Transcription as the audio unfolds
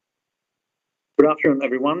Good afternoon,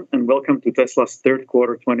 everyone, and welcome to Tesla's third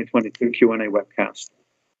quarter 2022 Q&A webcast.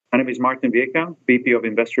 My name is Martin Viecha, VP of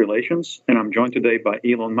Investor Relations, and I'm joined today by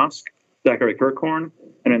Elon Musk, Zachary Kirkhorn,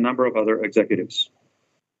 and a number of other executives.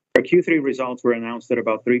 Our Q3 results were announced at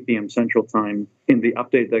about 3 p.m. Central Time in the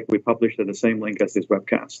update deck we published at the same link as this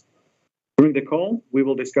webcast. During the call, we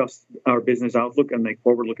will discuss our business outlook and make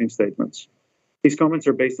forward-looking statements. These comments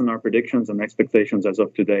are based on our predictions and expectations as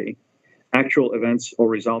of today. Actual events or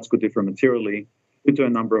results could differ materially due to a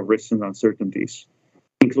number of risks and uncertainties,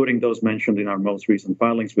 including those mentioned in our most recent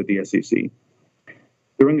filings with the SEC.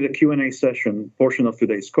 During the Q&A session portion of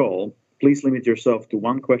today's call, please limit yourself to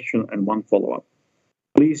one question and one follow-up.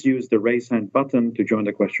 Please use the raise hand button to join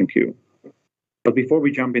the question queue. But before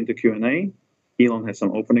we jump into Q&A, Elon has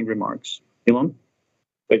some opening remarks. Elon?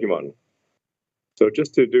 Thank you, Martin. So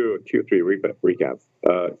just to do a Q3 recap,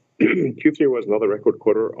 Q3 was another record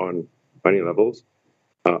quarter on many levels.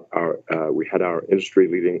 We had our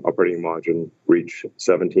industry-leading operating margin reach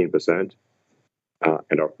 17%,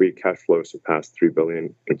 and our free cash flow surpassed $3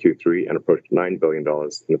 billion in Q3 and approached $9 billion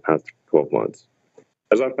in the past 12 months.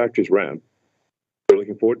 As our factories ramp, we're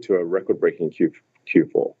looking forward to a record-breaking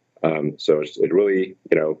Q4. So it really,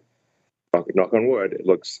 knock on wood, it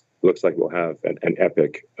looks like we'll have an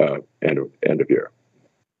epic end of year.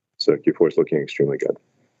 So Q4 is looking extremely good.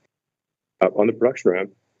 On the production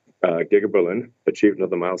ramp, Giga Berlin achieved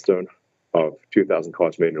another milestone of 2,000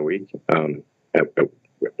 cars made in a week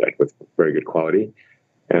with very good quality,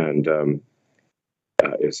 and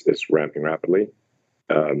is ramping rapidly.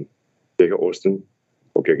 Giga Austin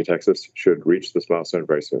or Giga Texas should reach this milestone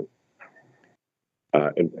very soon.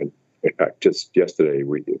 In fact, just yesterday,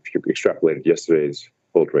 if you extrapolated yesterday's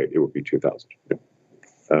build rate, it would be 2,000.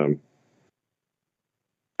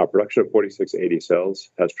 Our production of 4680 cells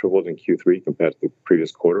has tripled in Q3 compared to the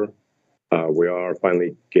previous quarter. We are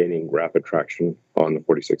finally gaining rapid traction on the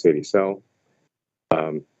 4680 cell,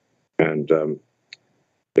 and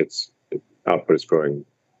its output is growing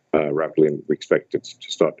rapidly, and we expect it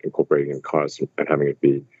to start incorporating in cars and having it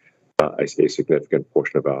be a significant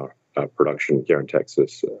portion of our production here in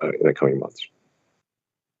Texas in the coming months.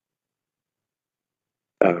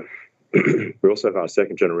 We also have our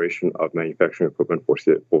second generation of manufacturing equipment for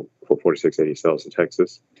 4680 cells in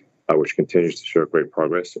Texas, which continues to show great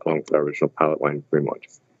progress along with our original pilot line in Fremont.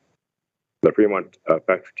 The Fremont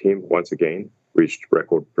factory team once again reached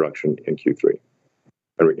record production in Q3,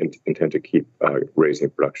 and we intend to keep raising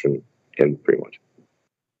production in Fremont.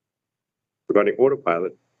 Regarding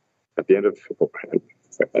Autopilot, at the end of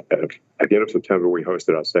September, we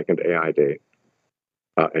hosted our second AI Day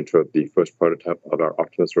and showed the first prototype of our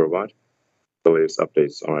Optimus robot, the latest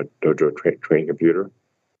updates on our Dojo training computer,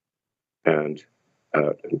 and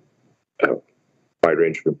a wide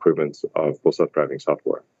range of improvements of full self-driving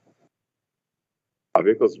software. Our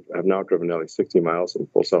vehicles have now driven nearly 60 miles in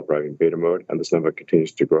full self-driving beta mode, and this number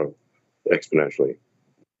continues to grow exponentially.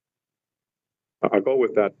 Our goal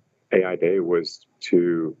with that AI Day was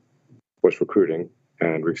recruiting,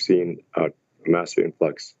 and we've seen a massive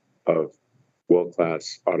influx of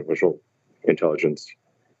world-class artificial intelligence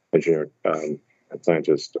engineer and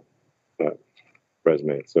scientist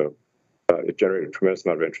resumes. So it generated a tremendous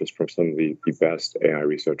amount of interest from some of the best AI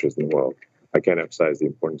researchers in the world. I can't emphasize the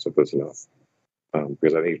importance of this enough,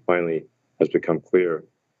 because I think it finally has become clear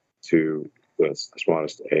to the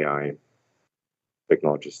smartest AI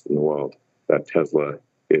technologists in the world that Tesla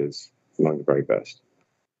is among the very best.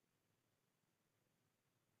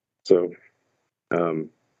 So,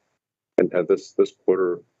 and this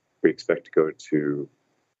quarter, we expect to go to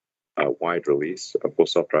a wide release of full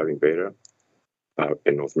self-driving beta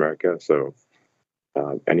in North America. So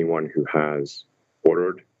anyone who has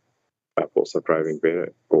ordered full self-driving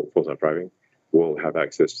beta or full self-driving will have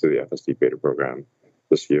access to the FSD beta program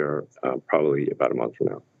this year, probably about a month from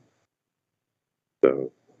now.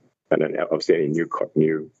 So, and then obviously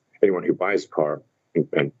anyone who buys a car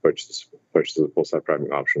and purchases a full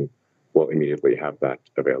self-driving option will immediately have that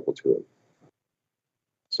available to them.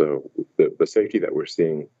 So the safety that we're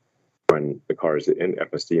seeing when the car is in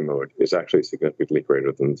FSD mode is actually significantly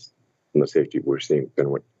greater than the safety we're seeing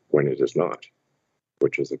than when it is not,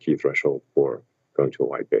 which is a key threshold for going to a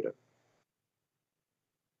wide beta.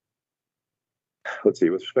 Let's see,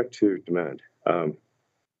 with respect to demand,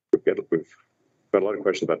 we've got a lot of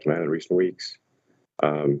questions about demand in recent weeks.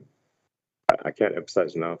 I can't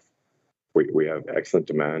emphasize enough, we have excellent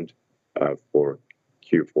demand for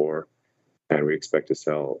Q4, and we expect to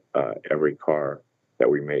sell every car that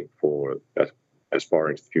we make for as far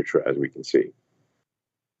into the future as we can see.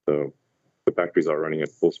 So the factories are running at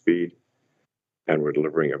full speed, and we're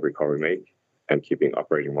delivering every car we make and keeping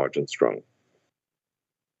operating margins strong.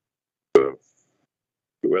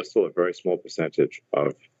 we're still a very small percentage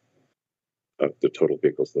of the total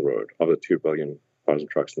vehicles on the road. Of the 2 billion cars and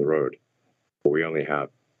trucks on the road, we only have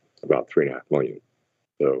about 3.5 million.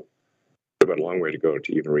 So we've got a long way to go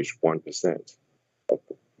to even reach 1% of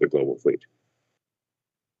the global fleet.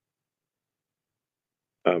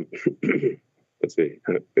 Let's see.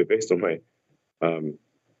 Based on my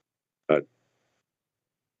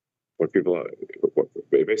what people are,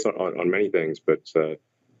 based on many things, but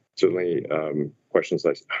certainly questions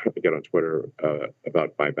I get on Twitter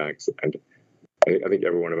about buybacks, and I think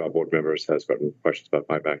every one of our board members has gotten questions about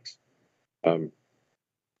buybacks.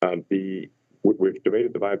 We've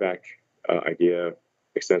debated the buyback idea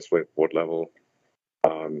extensively at board level.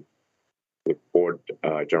 The board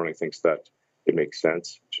generally thinks that it makes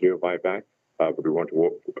sense to do a buyback, but we want to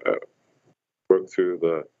work through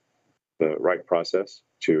the right process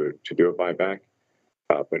to do a buyback.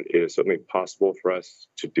 But it is certainly possible for us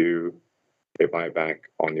to do a buyback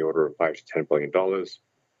on the order of $5 to $10 billion,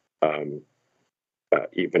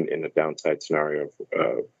 even in the downside scenario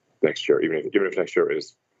of next year. Even if next year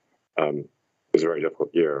is a very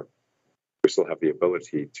difficult year, we still have the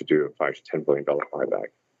ability to do a $5 to $10 billion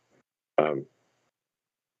buyback.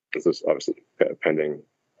 This is obviously pending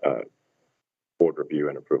board review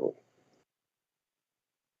and approval.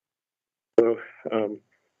 So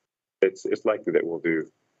it's likely that we'll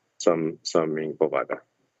do some meaningful buyback.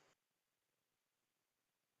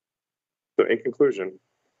 So in conclusion,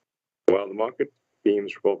 while the market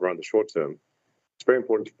themes revolve around the short term, it's very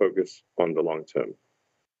important to focus on the long term.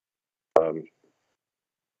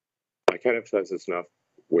 I can't emphasize this enough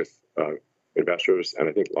with investors, and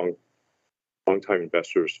I think long-time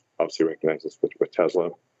investors obviously recognize this with Tesla.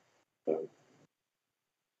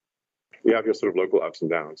 We have your sort of local ups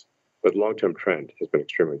and downs, but the long-term trend has been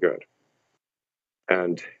extremely good.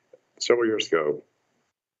 And several years ago,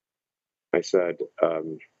 I said,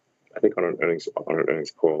 I think on an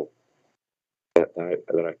earnings call, that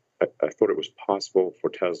I thought it was possible for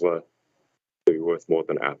Tesla to be worth more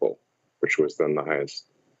than Apple, which was then the highest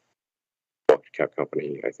market cap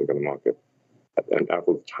company, I think, on the market. And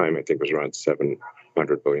Apple at the time, I think, was around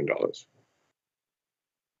 $700 billion.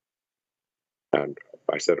 And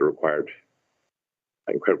I said it required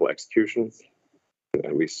incredible execution, and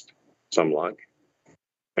at least some luck.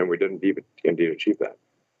 And we didn't indeed achieve that.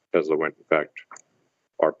 Tesla went, in fact,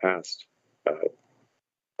 far past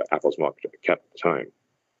Apple's market cap at the time.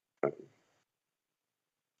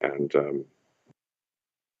 And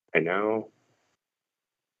now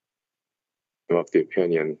I'm of the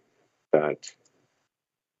opinion that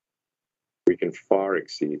we can far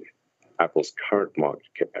exceed Apple's current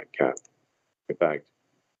market cap. In fact,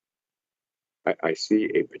 I see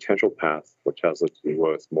a potential path for Tesla to be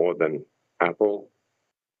worth more than Apple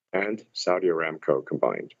and Saudi Aramco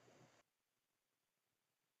combined.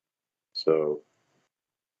 So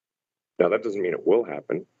now that doesn't mean it will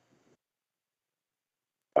happen,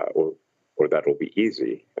 or that will be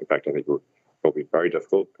easy. In fact, I think it will be very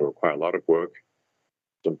difficult. It will require a lot of work,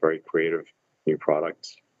 some very creative new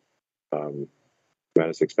products,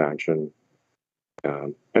 tremendous expansion,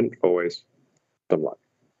 and always some luck.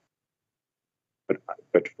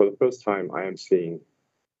 But for the first time, I am seeing.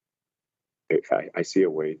 I see a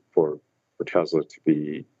way for Tesla to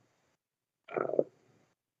be,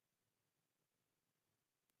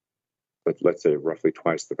 let's say, roughly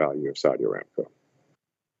twice the value of Saudi Aramco.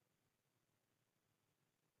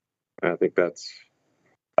 And I think that's.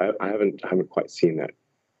 I haven't quite seen that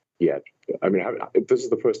yet. I mean, this is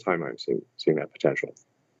the first time I'm seeing that potential.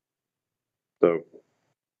 So,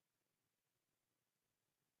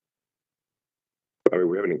 I mean,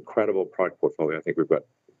 we have an incredible product portfolio. I think we've got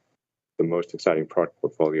the most exciting product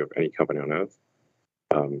portfolio of any company on earth.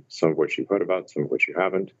 Some of which you've heard about, some of which you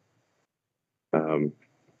haven't.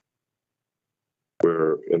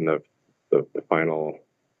 We're in the final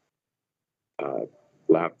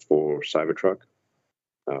lap for Cybertruck.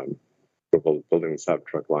 We're building the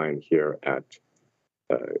Cybertruck line here at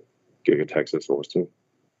Giga Texas, Austin,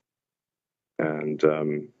 and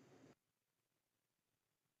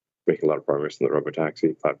making a lot of progress in the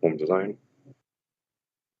robotaxi platform design.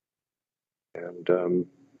 And and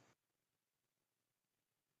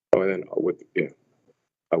then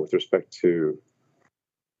with respect to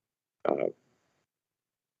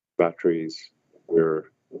batteries,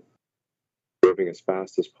 we're moving as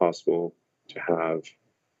fast as possible to have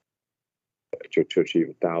to achieve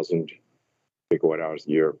 1,000 gigawatt hours a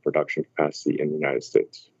year of production capacity in the United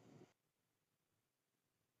States.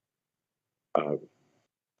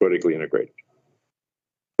 Vertically integrated.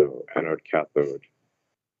 So anode, cathode,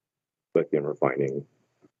 lithium refining.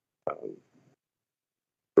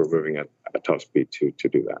 We're moving at top speed to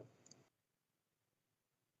do that.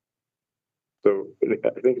 So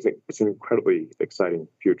I think it's an incredibly exciting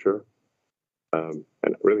future, and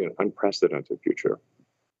really an unprecedented future.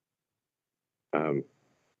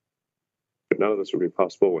 But none of this would be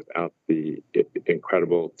possible without the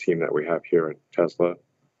incredible team that we have here at Tesla.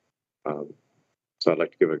 So I'd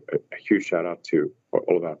like to give a huge shout out to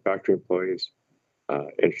all of our factory employees,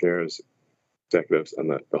 engineers, executives,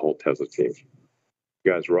 and the whole Tesla team.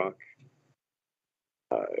 You guys rock.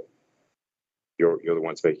 You're the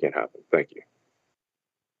ones making it happen. Thank you.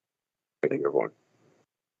 Thank you, everyone.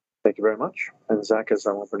 Thank you very much. And Zach has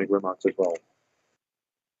some opening remarks as well.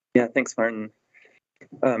 Yeah, thanks, Martin.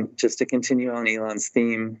 Just to continue on Elon's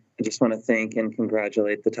theme, I just want to thank and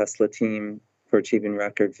congratulate the Tesla team for achieving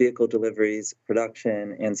record vehicle deliveries,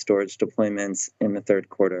 production, and storage deployments in the third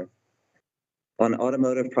quarter. On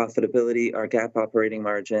automotive profitability, our GAAP operating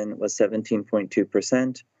margin was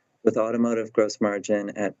 17.2%, with automotive gross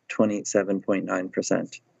margin at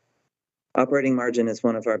 27.9%. Operating margin is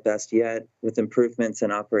one of our best yet, with improvements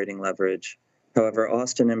in operating leverage. However,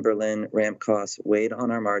 Austin and Berlin ramp costs weighed on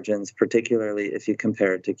our margins, particularly if you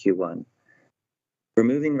compare it to Q1.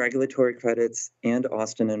 Removing regulatory credits and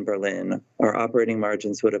Austin and Berlin, our operating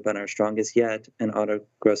margins would have been our strongest yet, and auto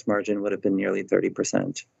gross margin would have been nearly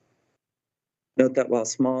 30%. Note that while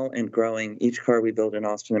small and growing, each car we build in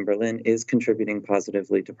Austin and Berlin is contributing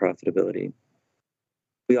positively to profitability.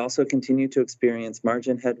 We also continue to experience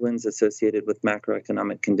margin headwinds associated with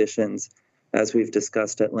macroeconomic conditions, as we've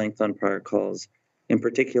discussed at length on prior calls. In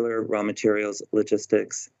particular, raw materials,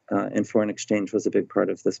 logistics, and foreign exchange was a big part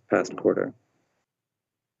of this past quarter.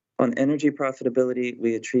 On energy profitability,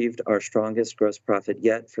 we achieved our strongest gross profit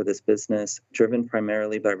yet for this business, driven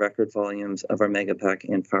primarily by record volumes of our Megapack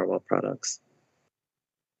and Firewall products.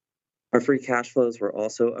 Our free cash flows were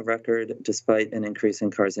also a record, despite an increase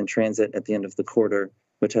in cars in transit at the end of the quarter,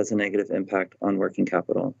 which has a negative impact on working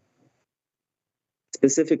capital.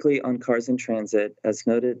 Specifically on cars in transit, as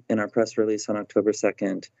noted in our press release on October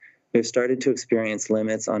 2nd, we've started to experience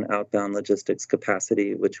limits on outbound logistics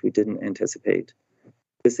capacity, which we didn't anticipate.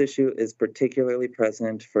 This issue is particularly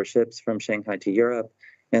present for ships from Shanghai to Europe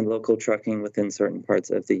and local trucking within certain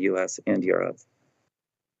parts of the US and Europe.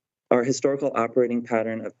 Our historical operating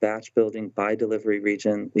pattern of batch building by delivery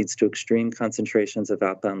region leads to extreme concentrations of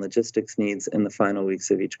outbound logistics needs in the final weeks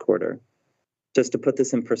of each quarter. Just to put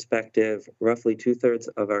this in perspective, roughly 2/3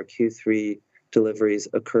 of our Q3 deliveries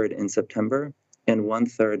occurred in September and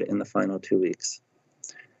 1/3 in the final 2 weeks.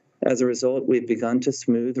 As a result, we've begun to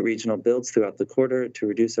smooth regional builds throughout the quarter to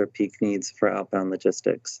reduce our peak needs for outbound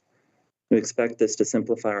logistics. We expect this to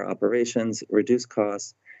simplify our operations, reduce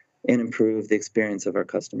costs, and improve the experience of our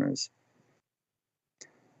customers.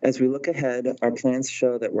 As we look ahead, our plans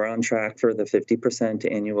show that we're on track for the 50%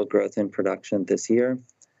 annual growth in production this year,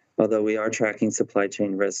 although we are tracking supply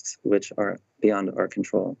chain risks which are beyond our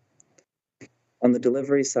control. On the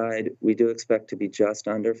delivery side, we do expect to be just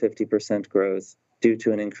under 50% growth due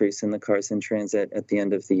to an increase in the cars in transit at the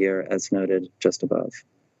end of the year, as noted just above.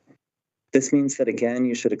 This means that, again,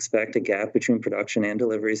 you should expect a gap between production and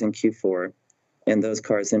deliveries in Q4, and those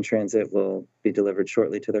cars in transit will be delivered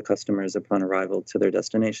shortly to their customers upon arrival to their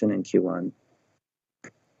destination in Q1.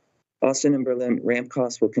 Austin and Berlin ramp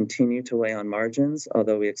costs will continue to weigh on margins,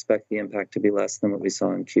 although we expect the impact to be less than what we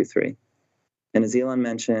saw in Q3. And as Elon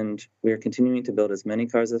mentioned, we are continuing to build as many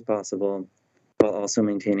cars as possible while also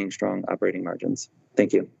maintaining strong operating margins.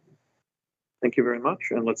 Thank you. Thank you very much.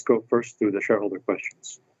 And let's go first through the shareholder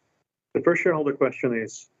questions. The first shareholder question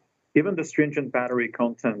is, given the stringent battery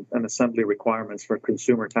content and assembly requirements for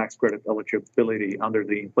consumer tax credit eligibility under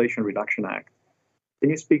the Inflation Reduction Act, can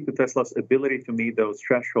you speak to Tesla's ability to meet those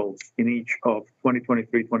thresholds in each of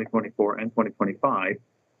 2023, 2024, and 2025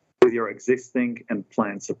 with your existing and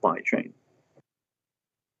planned supply chain?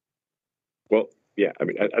 Well, yeah, I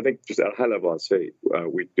mean, I think just at a high level, I'd say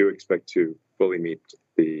we do expect to fully meet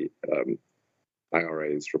the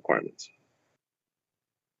IRA's requirements.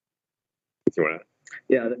 If you want to.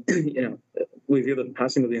 Yeah, we view the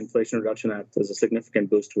passing of the Inflation Reduction Act as a significant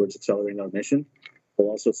boost towards accelerating our mission, while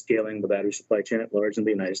also scaling the battery supply chain at large in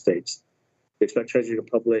the United States. We expect Treasury to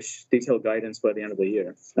publish detailed guidance by the end of the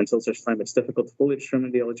year. Until such time, it's difficult to fully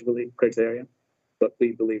determine the eligibility criteria, but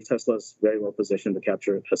we believe Tesla is very well positioned to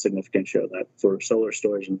capture a significant share of that for solar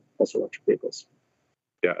storage and also electric vehicles.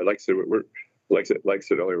 Yeah, like I said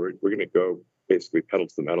earlier, we're going to go basically pedal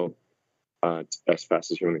to the metal as fast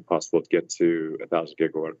as humanly possible to get to 1,000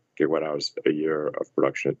 gigawatt hours a year of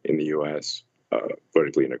production in the U.S.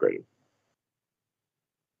 Vertically integrated.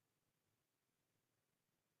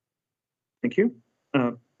 Thank you.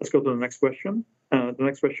 Let's go to the next question. The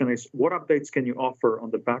next question is, what updates can you offer on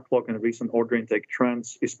the backlog and recent order intake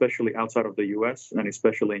trends, especially outside of the US and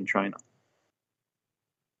especially in China?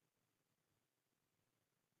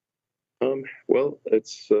 Well,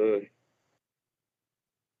 it's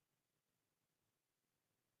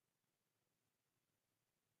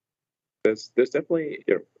there's definitely,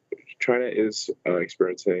 China is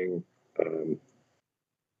experiencing a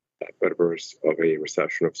bit of a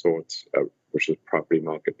recession of sorts, which is property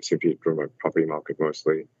market, seems to be driven by property market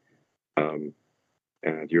mostly. And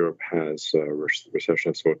Europe has a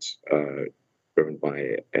recession of sorts driven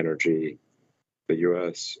by energy. The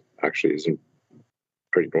U.S. actually is in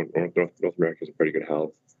North America is in pretty good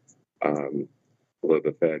health, although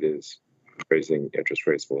the Fed is raising interest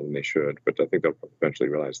rates more than they should. But I think they'll eventually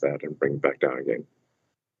realize that and bring it back down again.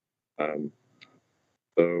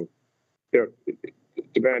 So,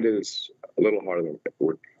 demand is a little harder than it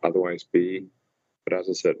would otherwise be. But as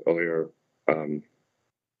I said earlier,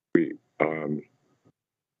 we are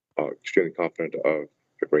extremely confident of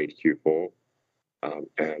a great Q4,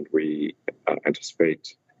 and we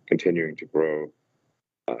anticipate continuing to grow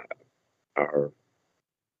our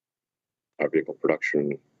vehicle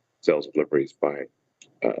production, sales, and deliveries by,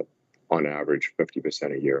 on average,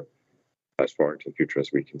 50% a year as far into the future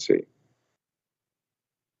as we can see.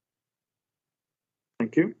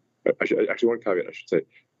 Thank you. Actually, one caveat I should say,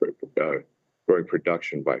 growing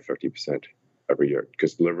production by 50% every year,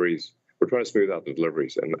 because deliveries, we're trying to smooth out the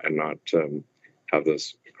deliveries and not have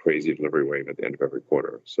this crazy delivery wave at the end of every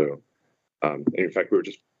quarter. So, in fact, we were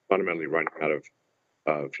just fundamentally running out of,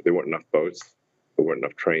 there weren't enough boats, there weren't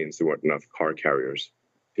enough trains, there weren't enough car carriers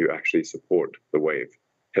to actually support the wave.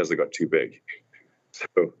 Tesla got too big.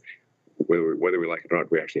 So whether we like it or not,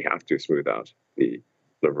 we actually have to smooth out the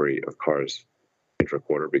delivery of cars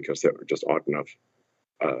intra-quarter because there just aren't enough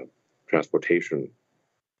transportation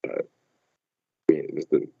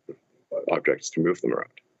the objects to move them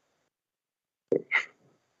around.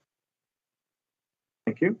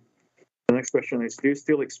 Thank you. The next question is, do you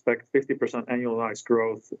still expect 50% annualized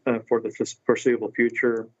growth for the foreseeable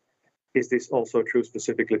future? Is this also true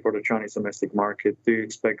specifically for the Chinese domestic market? Do you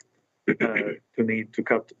expect to need to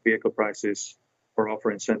cut vehicle prices or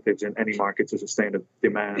offer incentives in any market to sustain the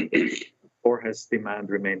demand? Or has demand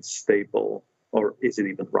remained stable, or is it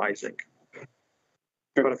even rising?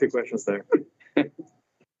 Quite a few questions there.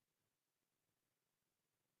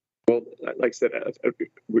 Well, like I said,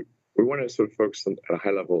 we want to sort of focus at a high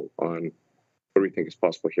level on what we think is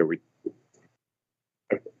possible here.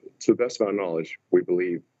 To the best of our knowledge, we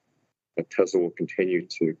believe that Tesla will continue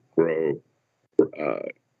to grow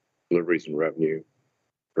deliveries and revenue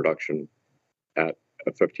production at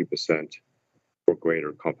a 50% or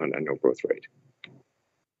greater compound annual growth rate.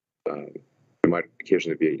 It might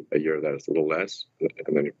occasionally be a year that is a little less,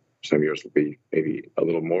 and then some years will be maybe a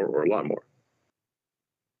little more or a lot more.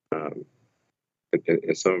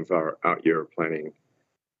 In some of our out-year planning,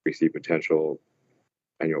 we see potential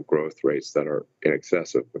annual growth rates that are in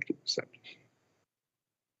excess of 50%.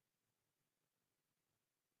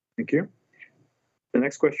 Thank you. The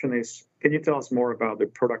next question is, can you tell us more about the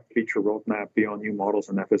product feature roadmap beyond new models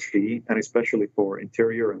and FSD, and especially for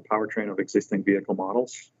interior and powertrain of existing vehicle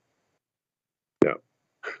models? No.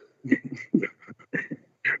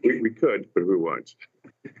 we could, but we won't.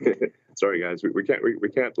 Sorry, guys. We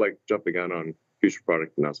can't like jump the gun on future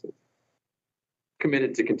product announcements.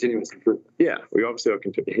 Committed to continuous improvement. Yeah, we obviously are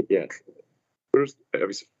continuing. Yeah. There's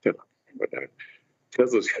obviously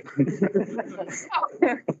Tesla's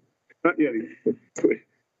not yet.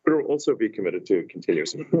 But we'll also be committed to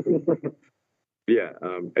continuous improvement. Yeah,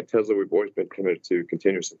 at Tesla, we've always been committed to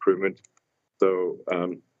continuous improvement. So,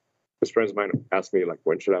 as friends of mine ask me, like,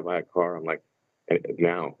 when should I buy a car? I'm like,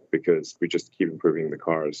 now, because we just keep improving the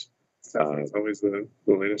cars. It's always the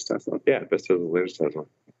latest Tesla. Yeah, best Tesla, the latest Tesla.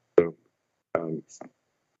 So, and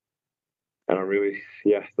I'm really,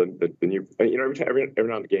 yeah, the new, every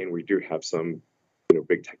now and again, we do have some,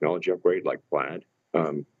 big technology upgrade like Plaid.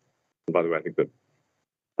 And by the way, I think the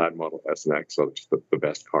Plaid Model S and X are just the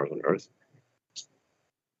best cars on earth.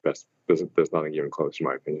 Best. There's nothing even close, in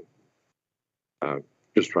my opinion.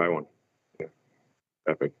 Just try one. Yeah,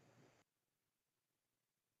 epic.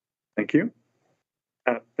 Thank you.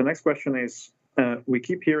 The next question is, we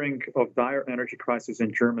keep hearing of dire energy crisis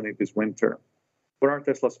in Germany this winter. What are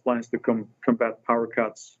Tesla's plans to combat power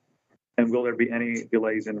cuts? And will there be any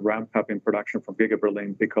delays in ramp up in production from Giga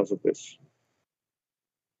Berlin because of this?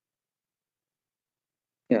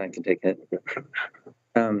 Yeah, I can take it.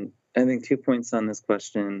 I think 2 points on this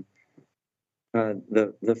question.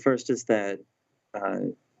 The first is that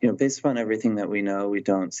based upon everything that we know, we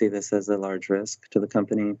don't see this as a large risk to the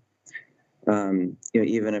company.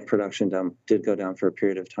 Even if production did go down for a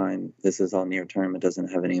period of time, this is all near term. It doesn't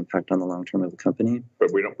have any impact on the long term of the company.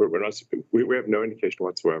 But we have no indication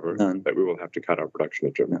whatsoever that we will have to cut our production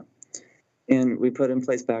in Germany. No. And we put in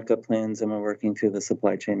place backup plans, and we're working through the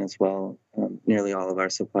supply chain as well. Nearly all of our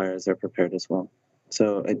suppliers are prepared as well.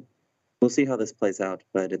 So we'll see how this plays out,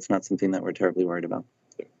 but it's not something that we're terribly worried about.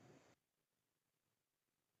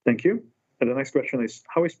 Thank you. And the next question is,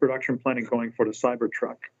 how is production planning going for the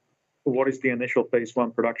Cybertruck? What is the initial phase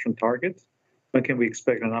 1 production target? When can we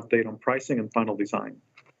expect an update on pricing and final design?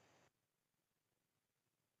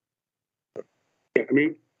 Yeah, I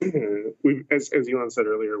mean, as Elon said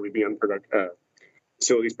earlier, we began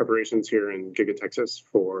facilities preparations here in Giga, Texas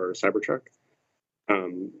for Cybertruck.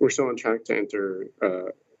 We're still on track to enter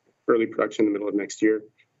early production in the middle of next year.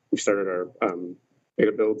 We've started our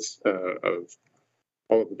beta builds of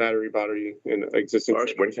all of the body, and existing.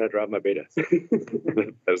 Lars, when can I drive my beta?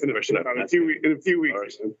 That's the question. In a few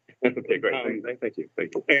weeks. Okay, great. Thank you.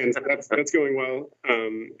 And that's going well.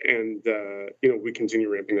 We continue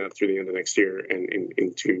ramping that through the end of next year and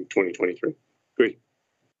into 2023. Great.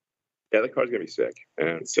 Yeah, that car's gonna be sick.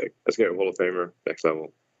 And sick. That's gonna be a Hall of Famer, next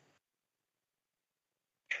level.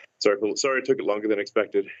 Sorry, it took it longer than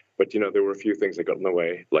expected, but there were a few things that got in the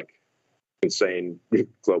way, like insane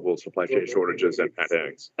global supply chain shortages and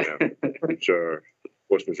pandemics. Sure,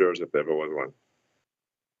 force majeure if there ever was one.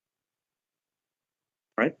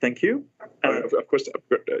 All right, thank you. Of course,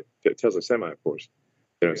 Tesla Semi, of course.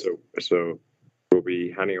 So we'll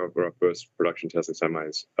be handing over our first production Tesla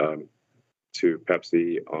semis to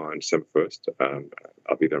Pepsi on December 1st.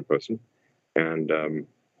 I'll be there in person, and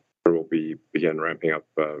we'll begin ramping up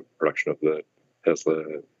production of the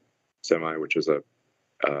Tesla Semi, which is a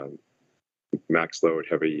max load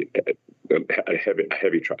heavy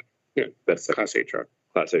truck. Yeah, that's the Class 8 truck.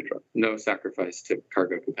 Class 8 truck. No sacrifice to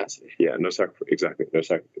cargo capacity. Yeah, no sacrifice. Exactly.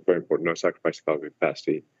 Very important. No sacrifice to cargo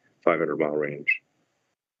capacity. 500-mile range.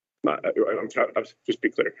 Just be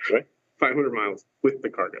clear, right? 500 miles with the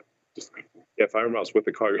cargo. 500 miles with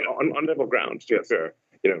the cargo on level ground. Yeah, fair.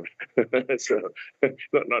 So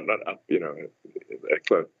not up.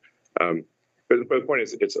 Close. But the point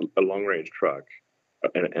is, it's a long range truck.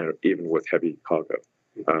 And even with heavy cargo.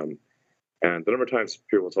 And the number of times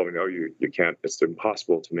people told me, no, you can't, it's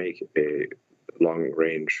impossible to make a long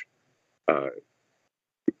range,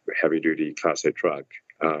 heavy duty Class 8 truck.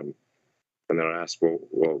 And then I asked, well,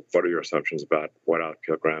 what are your assumptions about watt-hour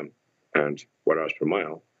kilogram and watt-hours per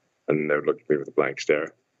mile? And they would look at me with a blank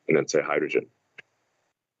stare and then say hydrogen.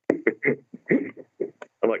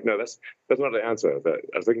 I'm like, no, that's not the answer.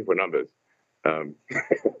 I was looking for numbers.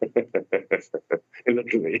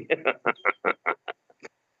 Literally.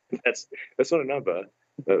 That's not a number.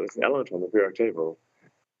 That's an element on the periodic table.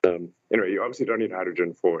 Anyway, you obviously don't need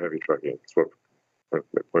hydrogen for heavy trucking. That's what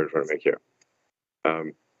we're trying to make here.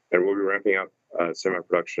 And we'll be ramping up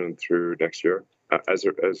semi-production through next year. As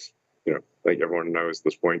like everyone knows at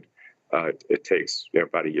this point, it takes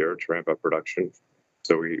about a year to ramp up production.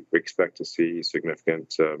 So we expect to see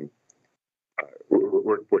significant.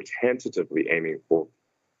 We're tentatively aiming for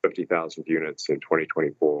 50,000 units in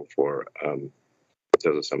 2024 for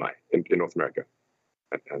Tesla Semi in North America,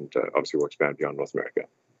 and obviously we'll expand beyond North America.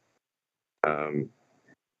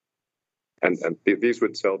 And these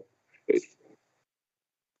would sell. I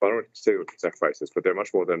don't want to say what sacrifices, but they're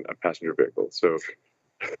much more than a passenger vehicle. So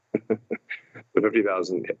the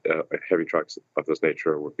 50,000 heavy trucks of this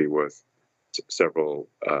nature would be worth several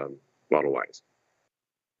Model Ys.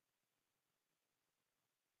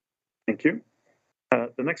 Thank you.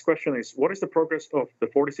 The next question is, what is the progress of the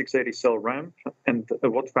 4680 cell ramp, and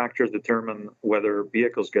what factors determine whether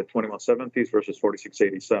vehicles get 2170s versus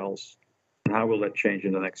 4680 cells, and how will that change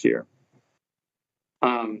in the next year?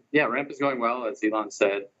 Ramp is going well. As Elon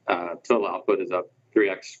said, total output is up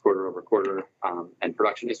 3x quarter over quarter, and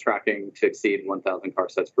production is tracking to exceed 1,000 car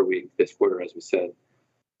sets per week this quarter, as we said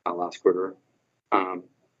last quarter.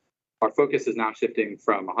 Our focus is now shifting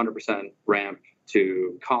from 100% ramp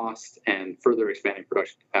to cost and further expanding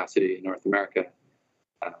production capacity in North America,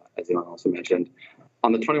 as Elon also mentioned.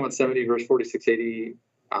 On the 2170 versus 4680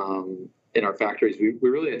 in our factories, we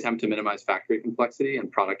really attempt to minimize factory complexity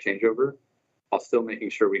and product changeover while still making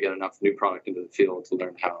sure we get enough new product into the field to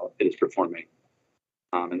learn how it is performing.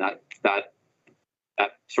 And that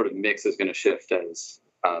sort of mix is going to shift as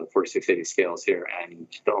the 4680 scales here and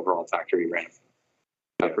the overall factory ramp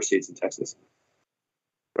proceeds in Texas.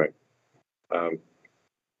 Right.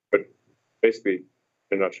 But basically,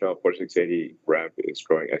 in a nutshell, 4680 ramp is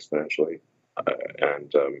growing exponentially.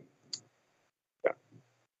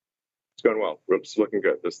 It's going well. It's looking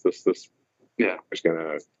good. This Yeah. is going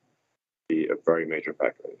to be a very major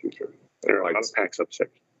factor in the future. There are a lot of packs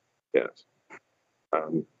upstairs. Yes.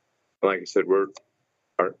 Like I said,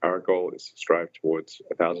 our goal is to strive towards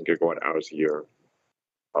 1,000 gigawatt hours a year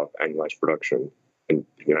of annualized production in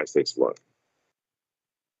the United States alone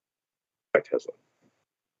by Tesla,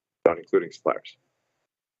 not including suppliers.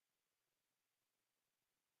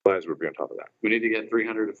 Suppliers would be on top of that. We need to get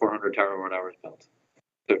 300 to 400 terawatt hours built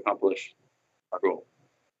to accomplish our goal.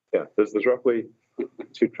 Yeah, there's roughly,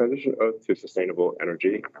 to transition Earth to sustainable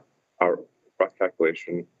energy, our rough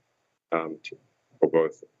calculation for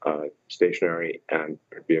both stationary and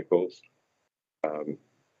vehicles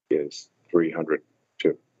is 300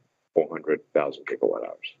 to 400,000 gigawatt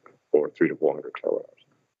hours, or 300 to 400 terawatt hours.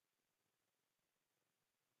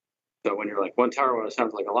 So when you're like 1 terawatt hour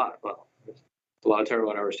sounds like a lot, well, it's a lot of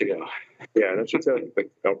terawatt hours to go. Yeah, and I should say,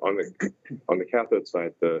 like, on the cathode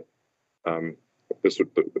side, the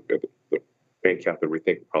main cathode we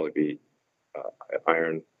think would probably be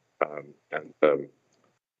iron, and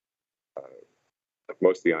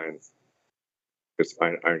most of the iron, because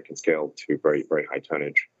iron can scale to very, very high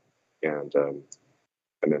tonnage, and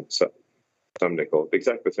then some nickel. The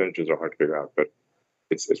exact percentages are hard to figure out, but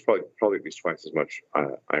it's probably at least twice as much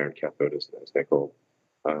iron cathode as nickel,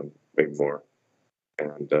 maybe more,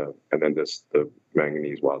 and then there's the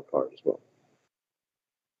manganese wild card as well.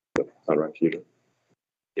 Does that sound right to you?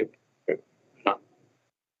 Yep. Okay.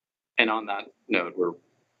 And on that note, we're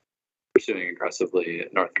pursuing aggressively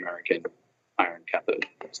North American iron cathode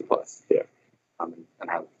supply. Yeah. And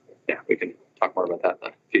have, we can talk more about that at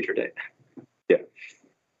a future date. Yeah.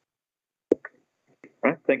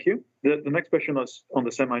 All right, thank you. The next question is on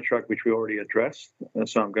the semi-truck, which we already addressed,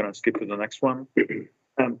 so I'm going to skip to the next one.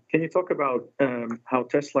 Can you talk about how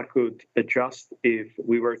Tesla could adjust if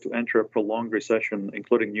we were to enter a prolonged recession,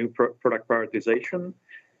 including new product prioritization,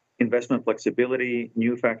 investment flexibility,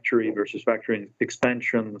 new factory versus factory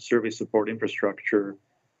expansion, service support infrastructure,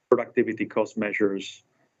 productivity cost measures,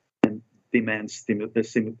 and demand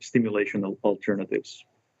stimulation alternatives?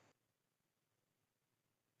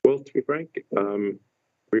 Well, to be frank,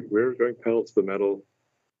 we're going pedal to the metal,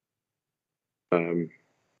 come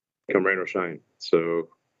rain or shine. So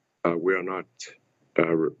we are not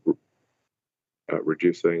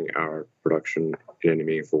reducing our production in any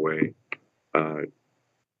meaningful way,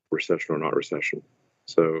 recession or not recession.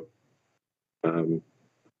 So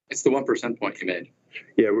it's the 1% point you made.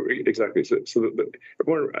 Yeah, exactly. So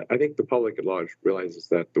everyone, I think the public at large realizes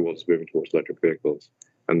that the world's moving towards electric vehicles,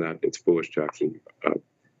 and that it's foolish to actually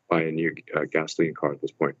buy a new gasoline car at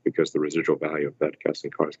this point, because the residual value of that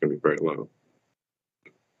gasoline car is going to be very low.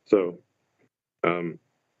 So,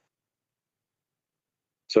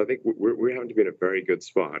 so I think we happen to be in a very good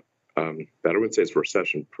spot. That I wouldn't say it's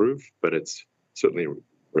recession-proof, but it's certainly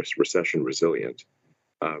recession resilient.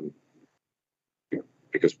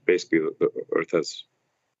 Because basically the Earth has,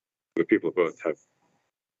 the people of Earth have,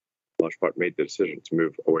 in large part, made the decision to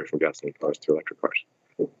move away from gasoline cars to electric cars.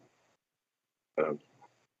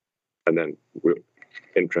 And then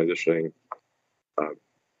in transitioning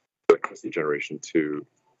electricity generation to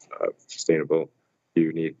sustainable,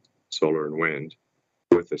 you need solar and wind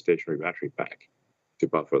with a stationary battery pack to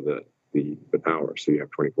buffer the power. So you have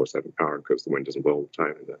 24/7 power, because the wind doesn't blow all the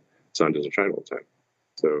time and the sun doesn't shine all the time.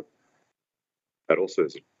 So that also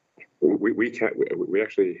is, we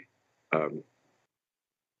actually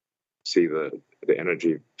see the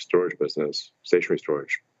energy storage business, stationary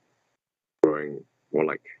storage, growing more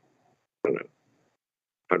like, I don't know,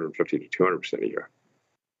 150 to 200% a year.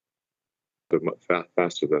 So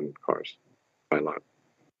faster than cars by a lot.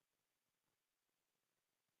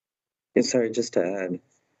 Yeah, sorry, just to add,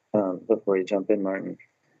 before you jump in, Martin,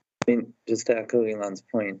 I mean, just to echo Elon's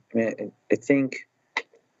point, I mean, I think,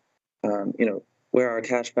 where our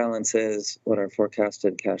cash balance is, what our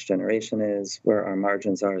forecasted cash generation is, where our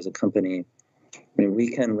margins are as a company, I mean, we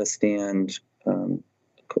can withstand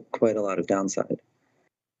quite a lot of downside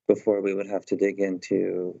before we would have to dig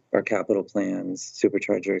into our capital plans,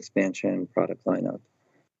 supercharger expansion, product lineup.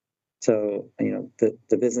 So,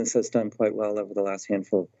 the business has done quite well over the last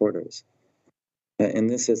handful of quarters. And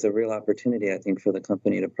this is a real opportunity, I think, for the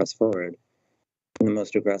company to press forward in the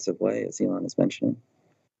most aggressive way, as Elon is mentioning.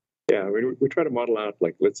 Yeah, we try to model out,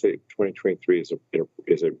 like, let's say 2023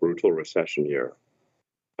 is a brutal recession year.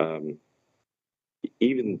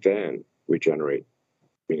 Even then, we generate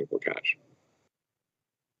meaningful cash.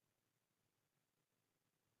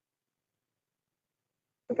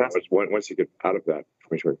 Once you get out of that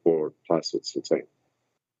 2024 plus, it's insane.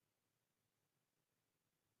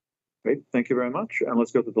 Great, thank you very much. And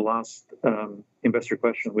let's go to the last investor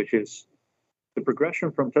question, which is the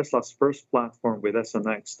progression from Tesla's first platform with S and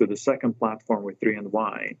X to the second platform with 3 and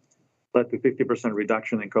Y led to 50%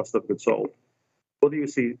 reduction in cost of goods sold. What do you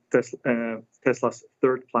see Tesla's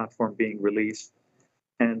third platform being released,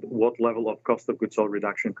 and what level of cost of goods sold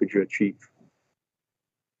reduction could you achieve?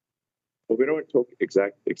 Well, we don't talk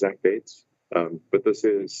exact dates, but this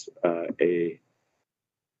is the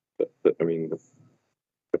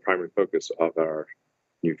primary focus of our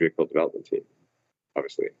new vehicle development team,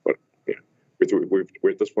 obviously. But yeah,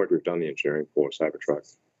 we're at this point we've done the engineering for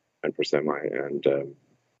Cybertruck and for Semi, and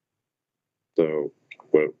so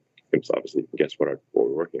it's obviously you can guess what we're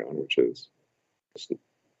working on, which is the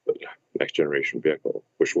next generation vehicle,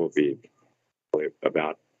 which will be probably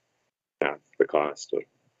about half the cost of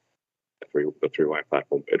the 3Y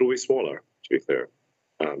platform. It'll be smaller, to be clear,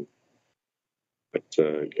 but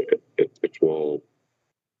it will,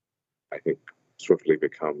 I think, swiftly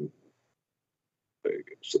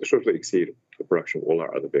exceed the production of all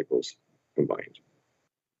our other vehicles combined.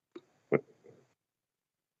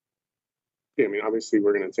 Yeah, I mean, obviously,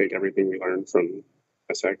 we're going to take everything we learned from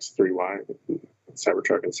SX, 3Y,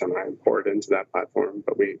 Cybertruck, and Semi and pour it into that platform.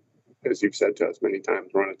 But we, as you've said to us many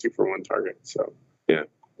times, we're on a 2-for-1 target. So, yeah,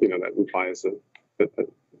 that implies that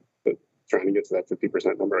trying to get to that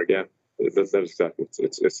 50% number again. Yeah, that's exactly.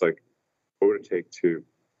 It's like what would it take to.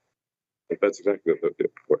 That's exactly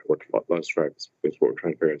what Lars describes. Is what we're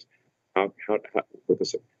trying to figure is how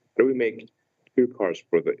do we make 2 cars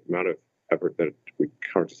for the amount of effort that it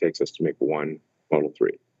currently takes us to make 1 Model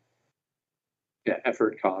 3? Yeah,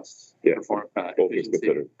 effort, costs, yeah,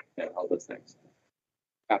 efficiency, yeah, all those things.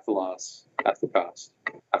 Half the loss, half the cost,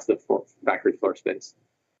 half the factory floor space.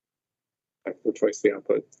 For twice the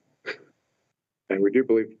output. And we do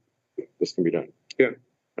believe this can be done. Yeah.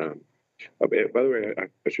 By the way,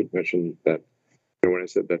 I should mention that when I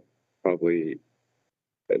said that probably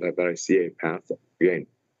that I see a path, again,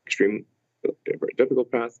 extreme, very difficult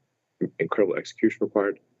path, incredible execution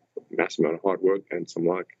required, massive amount of hard work and some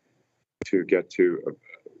luck to get to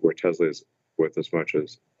where Tesla is worth as much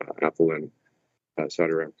as Apple and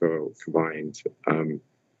Saudi Aramco combined.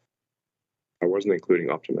 I wasn't including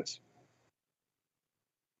Optimus.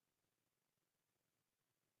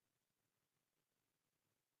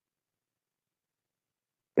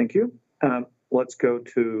 Thank you. Let's go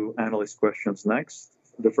to analyst questions next.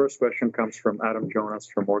 The first question comes from Adam Jonas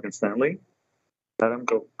from Morgan Stanley. Adam,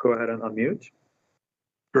 go ahead and unmute.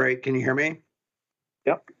 Great. Can you hear me?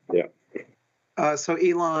 Yep. Yeah. So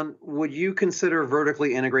Elon, would you consider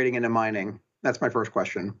vertically integrating into mining? That's my first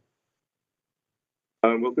question.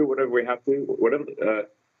 We'll do whatever we have to. Whatever the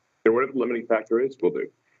limiting factor is, we'll do.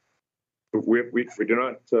 We do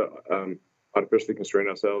not artificially constrain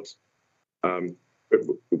ourselves.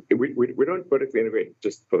 We don't vertically integrate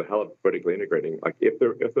just for the hell of vertically integrating. Like if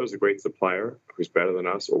there's a great supplier who's better than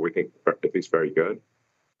us, or we think at least very good,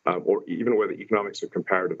 or even where the economics of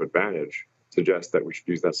comparative advantage suggests that we should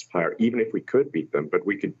use that supplier, even if we could beat them, but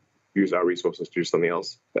we could use our resources to do something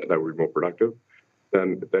else that would be more productive,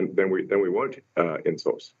 then we won't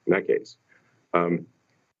insource in that case.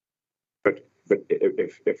 But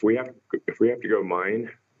if we have to go mine,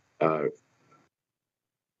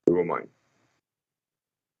 we will mine.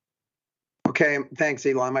 Okay, thanks,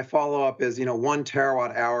 Elon. My follow-up is, 1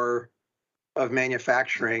 terawatt hour of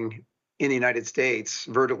manufacturing in the United States,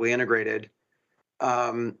 vertically integrated.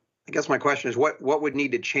 I guess my question is, what would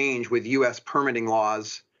need to change with U.S. permitting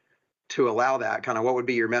laws to allow that? Kind of what would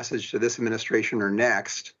be your message to this administration or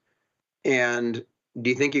next? And do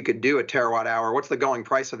you think you could do a terawatt hour? What's the going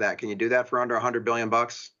price of that? Can you do that for under $100 billion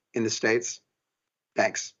in the States?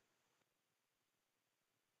 Thanks.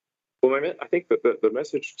 Well, I think that the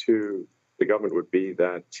message to the government would be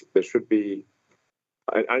that there should be,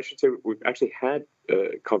 I should say we've actually had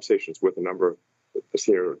conversations with a number of the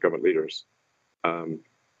senior government leaders,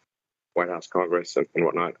 White House, Congress, and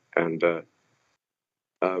whatnot, and the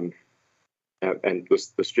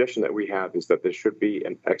suggestion that we have is that there should be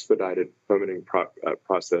an expedited permitting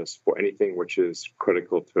process for anything which is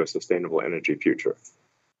critical to a sustainable energy future.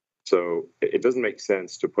 So it doesn't make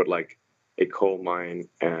sense to put like a coal mine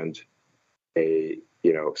and a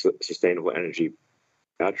sustainable energy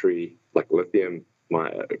battery like lithium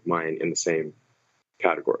mine in the same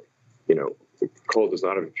category. Coal does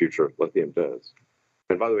not have a future, lithium does.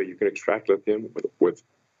 And by the way, you can extract lithium with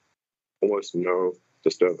almost no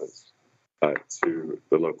disturbance to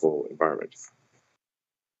the local environment.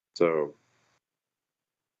 So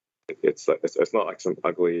it's not like some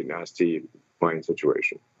ugly, nasty mine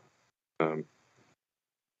situation.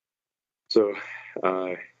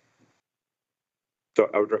 So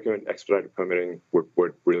I would recommend expedited permitting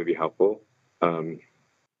would really be helpful.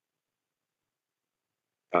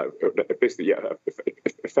 Basically, yeah,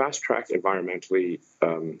 fast track environmentally.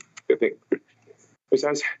 I think it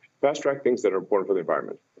sounds fast track things that are important for the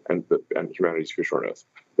environment and humanity's future on Earth.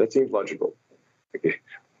 That seems logical. Okay.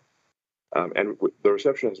 And the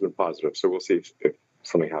reception has been positive, so we'll see if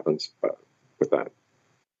something happens with that.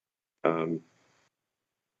 I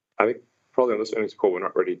think probably on this earnings call, we're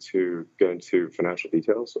not ready to get into financial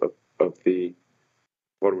details of what it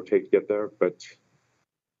would take to get there, but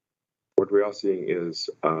what we are seeing is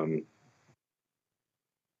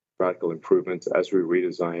radical improvements as we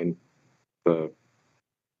redesign the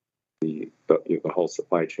whole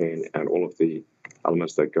supply chain and all of the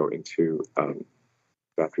elements that go into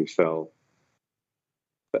battery cell.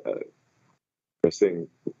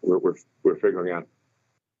 We're figuring out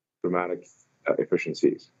dramatic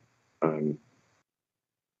efficiencies that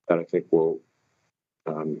I think will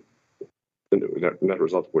the net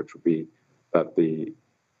result of which would be that the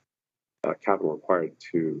capital required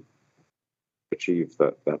to achieve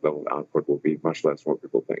that level of output will be much less than what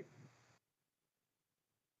people think.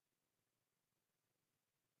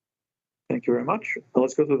 Thank you very much.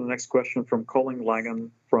 Let's go to the next question from Colin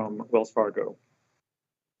Langan from Wells Fargo.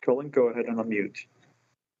 Colin, go ahead and unmute.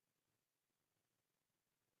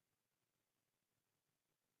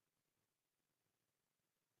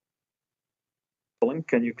 Colin,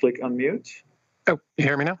 can you click unmute? Oh, you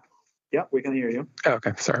hear me now? Yeah, we can hear you. Oh,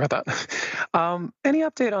 okay, sorry about that. Any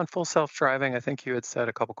update on full self-driving? I think you had said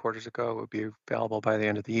a couple quarters ago it would be available by the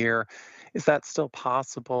end of the year. Is that still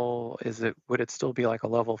possible? Would it still be like a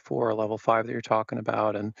level 4 or level 5 that you're talking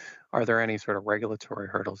about? And are there any sort of regulatory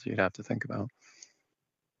hurdles you'd have to think about?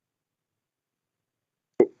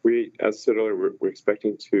 As I said earlier, we're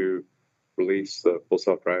expecting to release the full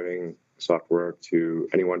self-driving software to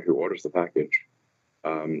anyone who orders the package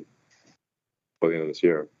for the end of this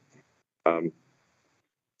year.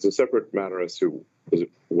 It's a separate matter as to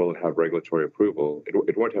will it have regulatory approval.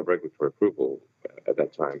 It won't have regulatory approval at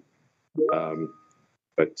that time,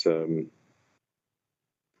 but the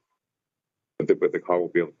car will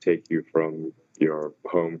be able to take you from your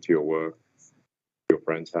home to your work, your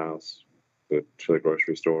friend's house, to the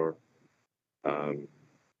grocery store, without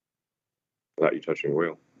you touching the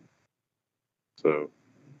wheel. So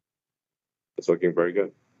it's looking very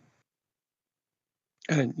good.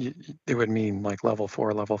 And it would mean like level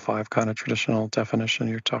 4, level 5 kind of traditional definition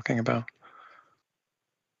you're talking about?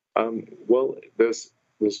 Well, there's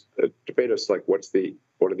a debate as like what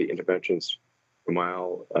are the interventions per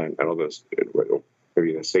mile and all those,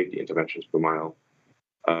 maybe the safety interventions per mile.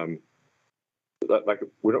 Like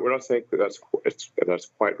we're not saying that that's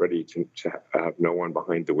quite ready to have no one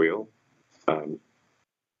behind the wheel.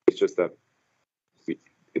 It's just that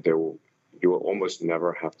you will almost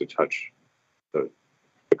never have to touch the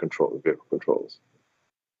vehicle controls.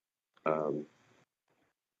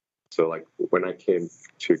 So like when I came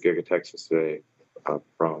to Giga Texas today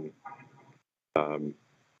from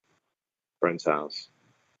friend's house,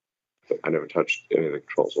 I never touched any of the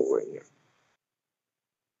controls all the way in here.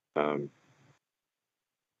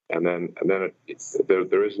 And then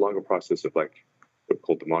there is a longer process of like what's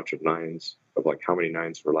called the March of Nines, of like how many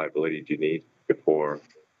nines of reliability do you need before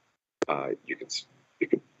you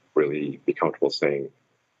could really be comfortable saying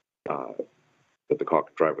that the car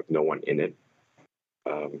could drive with no one in it.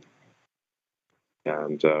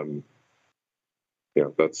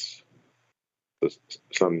 That's there's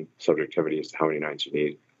some subjectivity as to how many nines you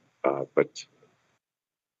need, but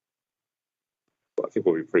I think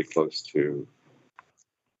we'll be pretty close to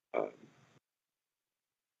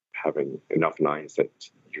having enough nines that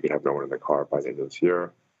you can have no one in the car by the end of this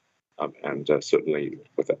year, and certainly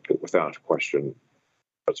without question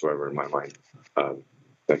whatsoever in my mind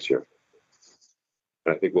next year.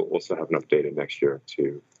 And I think we'll also have enough data next year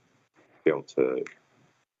to be able to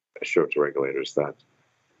show to regulators that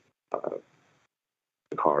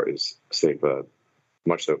the car is safer,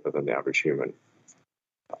 much safer than the average human.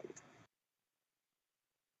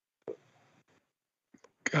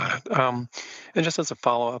 Got it. And just as a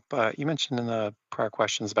follow-up, you mentioned in the prior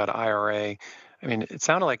questions about IRA. I mean, it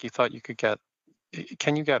sounded like you thought you could get.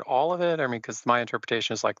 Can you get all of it? I mean, because my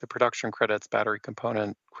interpretation is like the production credits, battery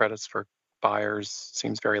component credits for buyers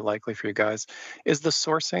seems very likely for you guys. Is the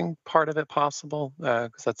sourcing part of it possible?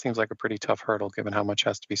 Because that seems like a pretty tough hurdle given how much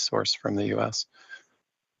has to be sourced from the U.S.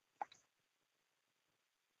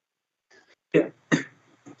 Yeah.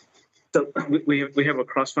 So we have a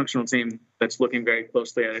cross-functional team that's looking very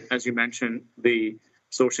closely at it. As you mentioned, the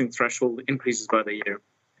sourcing threshold increases by the year.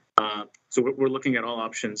 So we're looking at all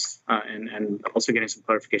options and also getting some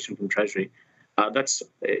clarification from Treasury.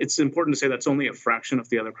 It's important to say that's only a fraction of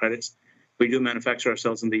the other credits. We do manufacture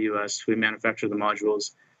ourselves in the U.S. We manufacture the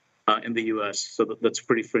modules in the U.S. So that's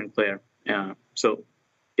pretty free and clear. So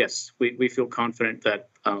yes, we feel confident that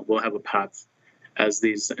we'll have a path as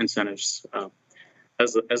these incentives,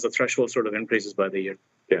 as the threshold sort of increases by the year.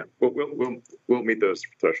 Yeah, we'll meet those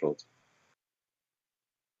thresholds.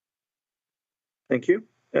 Thank you.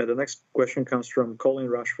 The next question comes from Colin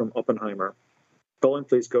Rush from Oppenheimer. Colin,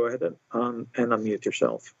 please go ahead and unmute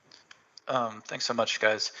yourself. Thanks so much,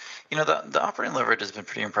 guys. You know, the operating leverage has been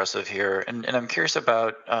pretty impressive here, and I'm curious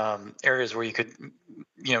about areas where you could,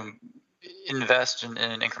 you know, invest in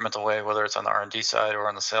an incremental way, whether it's on the R&D side or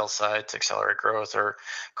on the sales side to accelerate growth or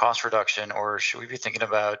cost reduction, or should we be thinking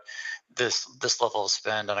about this level of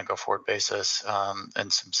spend on a go-forward basis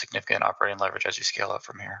and some significant operating leverage as you scale up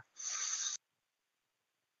from here?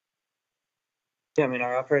 Yeah, I mean,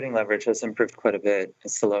 our operating leverage has improved quite a bit.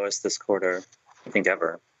 It's the lowest this quarter, I think,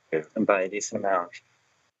 ever, and by a decent amount.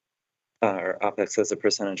 Our OPEX as a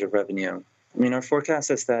percentage of revenue. I mean, our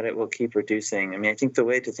forecast is that it will keep reducing. I mean, I think the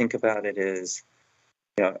way to think about it is,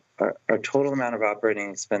 you know, our total amount of operating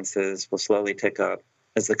expenses will slowly tick up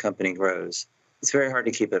as the company grows. It's very hard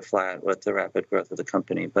to keep it flat with the rapid growth of the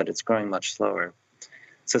company, but it's growing much slower.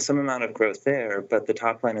 So some amount of growth there, but the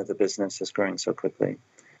top line of the business is growing so quickly.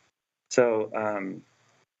 So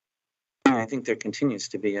I think there continues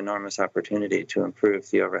to be enormous opportunity to improve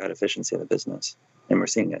the overhead efficiency of the business, and we're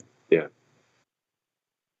seeing it. Yeah.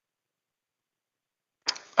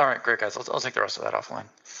 All right, great, guys. I'll take the rest of that offline.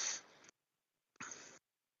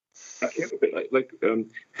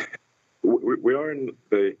 We are in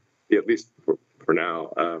the at least for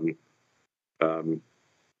now,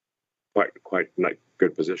 quite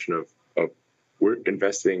good position of we're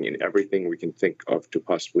investing in everything we can think of to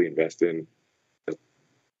possibly invest in,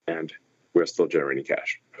 and we're still generating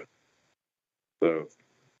cash. So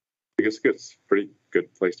I guess it's a pretty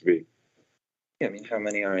good place to be. Yeah, I mean, how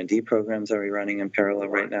many R&D programs are we running in parallel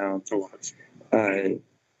right now? You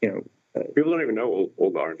know, people don't even know all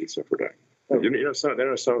the R&D stuff we're doing. Oh. You know, they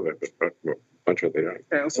know some of it, but a bunch of it they don't.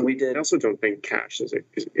 I also don't think cash is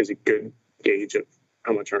a good gauge of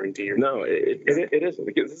how much R&D you're. No, it isn't.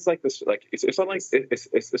 Because it's like this. Like it's not like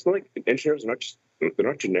it's not like engineers are they're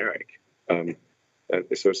not generic. And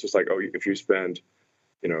so it's just like, oh, if you spend,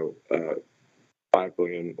 you know, $5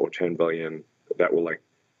 billion or $10 billion, that will like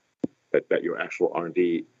that your actual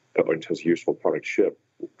R&D or in terms of useful product ship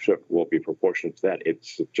will be proportionate to that.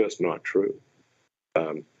 It's just not true.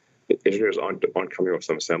 Engineers aren't coming off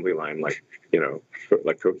some assembly line like, you know,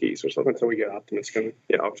 like cookies or something. Until we get Optimus coming.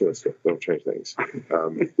 Yeah, Optimus will change things.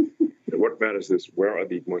 What matters is where are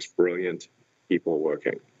the most brilliant people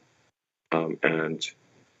working, and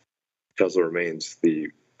Tesla remains the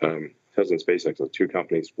Tesla and SpaceX are the two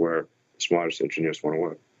companies where the smartest engineers want to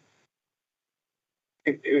work.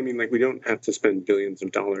 I mean, like, we don't have to spend billions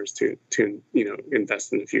of dollars to you know,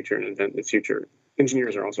 invest in the future and invent in the future.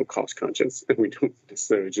 Engineers are also cost conscious, and we don't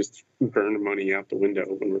necessarily just burn money out the window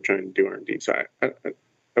when we're trying to do R&D. So I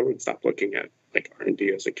would stop looking at like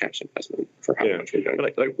R&D as a cash investment for how much we're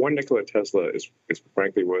doing. Like one nickel at Tesla is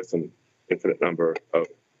frankly worth an infinite number of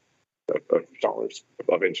dollars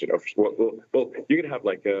of engineers. Well, you can have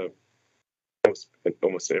like almost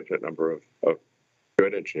an infinite number of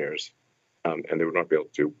good engineers, and they would not be able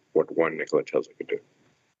to do what one nickel at Tesla could do.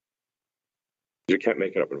 You can't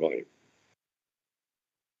make it up in volume.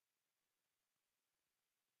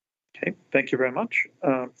 Okay, thank you very much.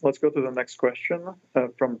 Let's go to the next question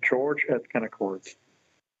from George at Canaccord.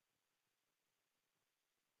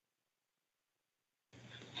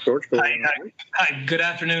 George, hi, good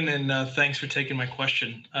afternoon, and thanks for taking my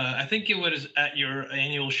question. I think it was at your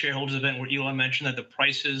annual shareholders event where Elon mentioned that the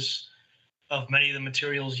prices of many of the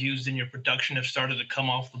materials used in your production have started to come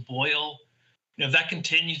off the boil. You know, if that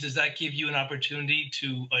continues, does that give you an opportunity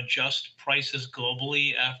to adjust prices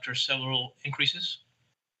globally after several increases?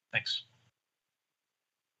 Thanks.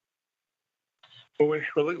 Well,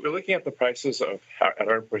 we're looking at the prices at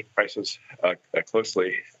our prices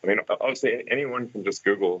closely. I mean, obviously, anyone can just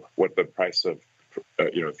Google what the price of,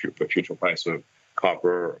 you know, the future price of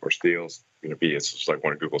copper or steel is going to be. It's just like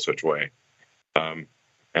one Google search away, and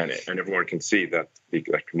everyone can see that the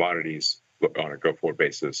commodities on a go-forward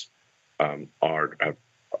basis are on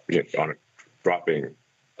a dropping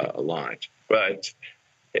a lot. But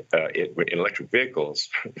in electric vehicles,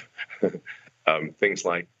 things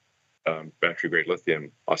like battery-grade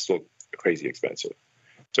lithium are still crazy expensive.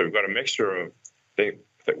 So we've got a mixture of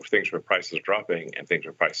things where prices are dropping and things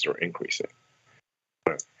where prices are increasing.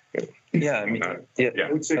 Yeah, I mean, I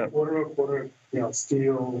would say quarter-over-quarter, you know,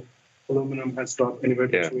 steel, aluminum has dropped anywhere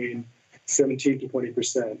between 17 to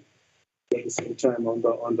 20%. At the same time, on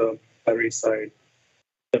the battery side,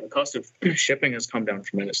 The cost of shipping has come down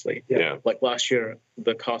tremendously. Yeah. Like last year,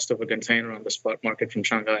 the cost of a container on the spot market from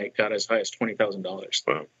Shanghai got as high as $20,000.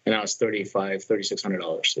 Wow. And now it's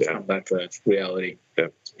 $3,600. It's come back to reality. Yeah.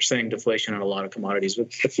 So we're seeing deflation on a lot of commodities, with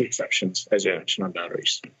a few exceptions, as you mentioned, on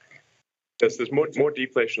batteries. There's more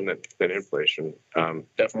deflation than inflation.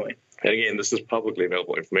 Definitely. And again, this is publicly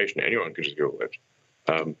available information. Anyone can just Google it.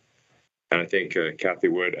 And I think Kathy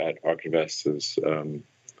Wood at ARK Invest is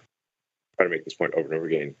trying to make this point over and over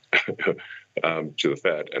again to the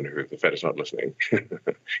Fed, and the Fed is not listening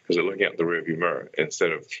because they're looking out the rearview mirror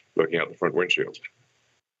instead of looking out the front windshield.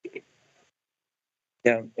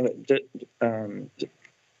 Yeah,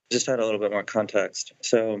 just add a little bit more context.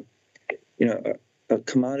 So,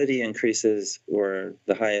 commodity increases were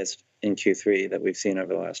the highest in Q3 that we've seen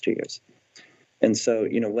over the last 2 years. And so,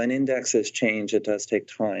 when indexes change, it does take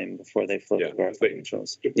time before they flow through our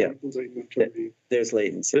financials. Yeah, there's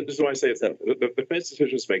latency. This is why I say the Fed's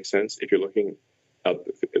decisions make sense if you're looking out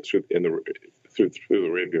through the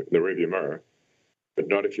rearview mirror, but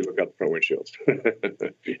not if you look out the front windshield.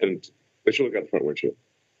 And they should look out the front windshield.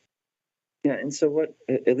 Yeah, and so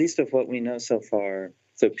at least of what we know so far,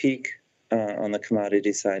 so peak on the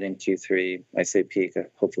commodity side in Q3, I say peak,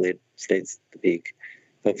 hopefully it stays the peak.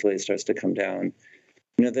 Hopefully it starts to come down.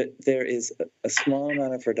 There is a small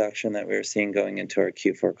amount of reduction that we're seeing going into our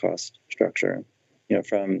Q4 cost structure,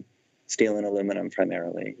 from steel and aluminum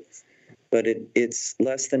primarily. But it's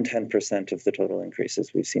less than 10% of the total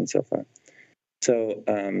increases we've seen so far. So,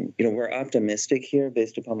 we're optimistic here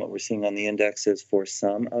based upon what we're seeing on the indexes for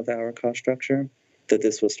some of our cost structure, that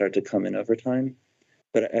this will start to come in over time.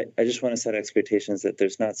 But I just want to set expectations that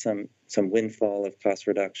there's not some windfall of cost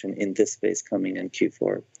reduction in this space coming in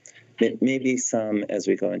Q4. Maybe some as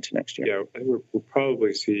we go into next year. Yeah, I think we'll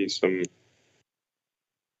probably see some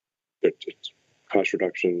cost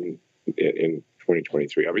reduction in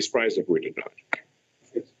 2023. I'd be surprised if we did not.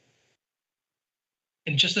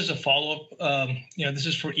 And just as a follow-up, this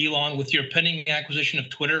is for Elon. With your pending acquisition of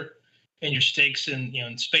Twitter and your stakes in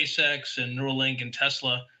SpaceX and Neuralink and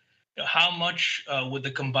Tesla, how much would the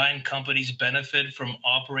combined companies benefit from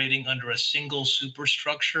operating under a single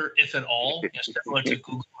superstructure, if at all, similar to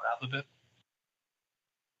Google or Alphabet?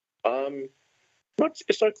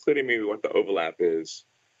 It's not clear to me what the overlap is.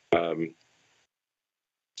 It's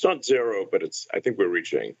not zero, but I think we're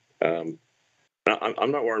reaching. I'm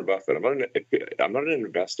not Warren Buffett. I'm not an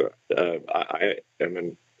investor. I am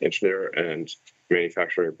an engineer and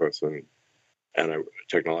manufacturing person, and a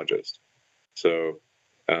technologist. So,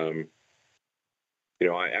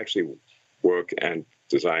 I actually work and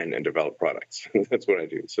design and develop products. That's what I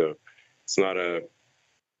do. So it's not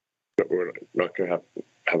we're not going to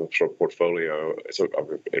have a sort of portfolio of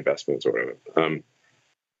investments or whatever.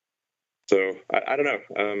 So I don't know.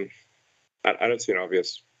 I don't see an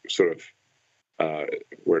obvious sort of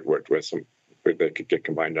where they could get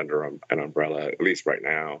combined under an umbrella, at least right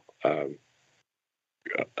now.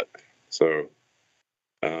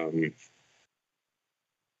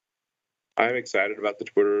 I'm excited about the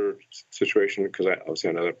Twitter situation because obviously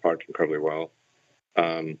I know that product incredibly well,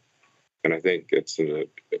 and I think it's an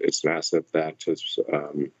asset that has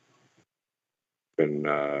been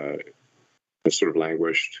has sort of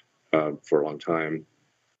languished for a long time,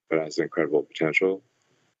 but has incredible potential.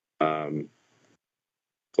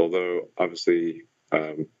 Although obviously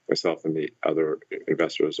myself and the other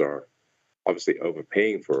investors are obviously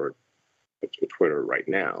overpaying for Twitter right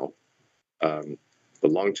now. The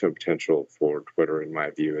long-term potential for Twitter, in my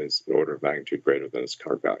view, is an order of magnitude greater than its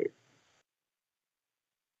current value.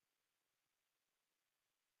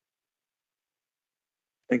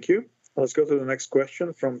 Thank you. Let's go to the next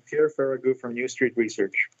question from Pierre Ferragu from New Street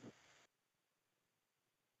Research.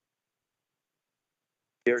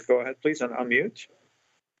 Pierre, go ahead, please, and unmute.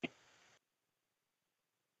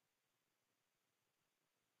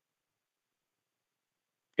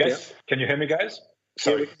 Yes, yeah. Can you hear me, guys?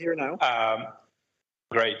 Sorry. Yeah, we can hear now.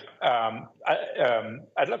 Great.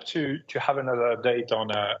 I'd love to have another update on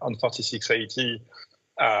 4680,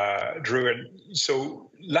 Drew. And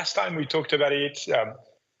so last time we talked about it,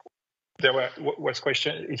 it was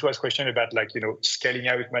questioned about scaling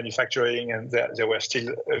out manufacturing, and there were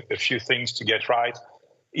still a few things to get right.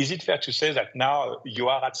 Is it fair to say that now you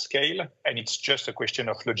are at scale and it's just a question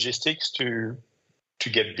of logistics to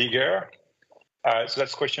get bigger? So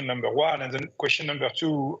that's question number one. And then question number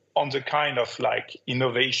two, on the kind of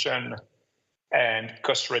innovation and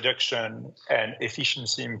cost reduction and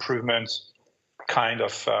efficiency improvements kind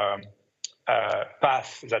of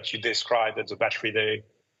path that you described at the Battery Day,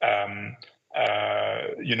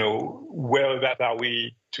 where that are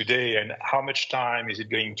we today, and how much time is it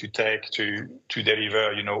going to take to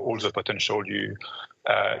deliver, all the potential you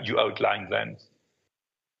outlined then?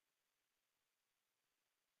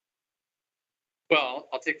 Well,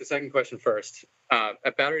 I'll take the second question first.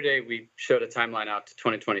 At Battery Day, we showed a timeline out to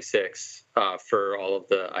 2026 for all of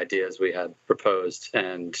the ideas we had proposed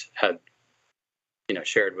and had,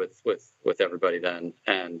 shared with everybody then.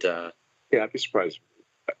 And yeah, I'd be surprised.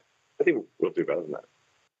 I think we'll do better than that.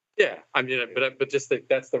 Yeah, I mean, but just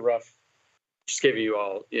that's the rough. Just gave you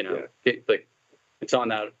all, like it's on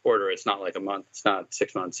that order. It's not like a month. It's not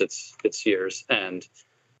 6 months. It's years, and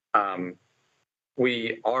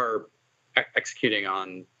we are executing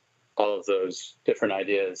on all of those different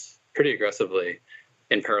ideas pretty aggressively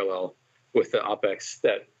in parallel with the OpEx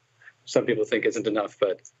that some people think isn't enough,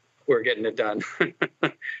 but we're getting it done.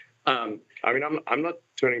 I mean, I'm not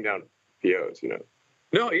turning down POs,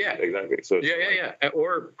 No, yeah, exactly. So yeah,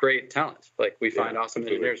 or great talent. Like we find awesome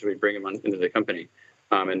engineers, we bring them into the company,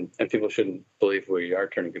 and people shouldn't believe we are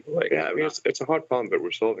turning people away. Yeah, I mean, it's a hard problem, but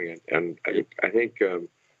we're solving it, and I think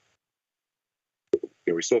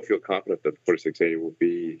we still feel confident that the 4680 will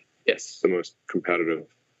be the most competitive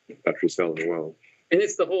battery cell in the world. And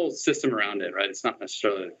it's the whole system around it, right? It's not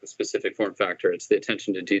necessarily a specific form factor. It's the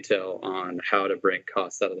attention to detail on how to break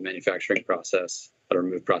costs out of the manufacturing process, how to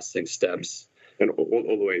remove processing steps. And all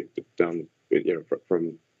the way down,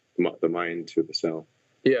 from the mine to the cell.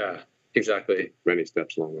 Yeah, exactly. Many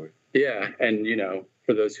steps along the way. Yeah, and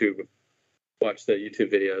for those who watch the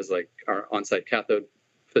YouTube videos, like our on-site cathode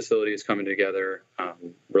facility is coming together.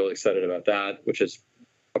 Really excited about that, which is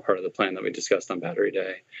a part of the plan that we discussed on Battery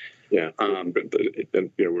Day. Yeah,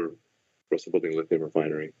 we're also building a lithium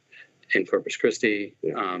refinery in Corpus Christi.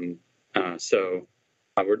 Yeah. So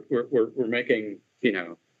we're making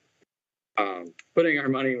putting our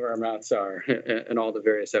money where our mouths are in all the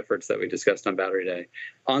various efforts that we discussed on Battery Day.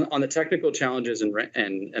 On the technical challenges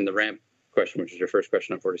and the ramp question, which is your first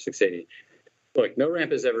question on 4680. Look, no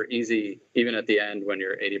ramp is ever easy, even at the end when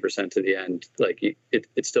you're 80% to the end. Like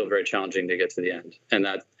it's still very challenging to get to the end, and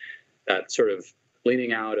that sort of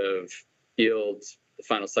leaning out of yield, the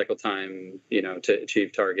final cycle time, to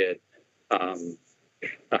achieve target.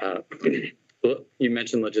 You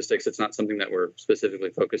mentioned logistics. It's not something that we're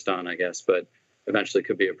specifically focused on, I guess, but eventually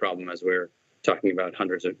could be a problem as we're talking about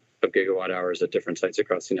hundreds of gigawatt hours at different sites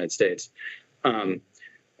across the United States.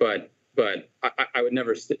 But I would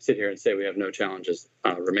never sit here and say we have no challenges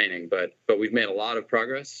remaining, but we've made a lot of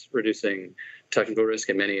progress reducing technical risk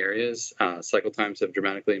in many areas. Cycle times have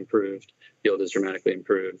dramatically improved. Yield has dramatically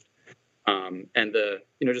improved. And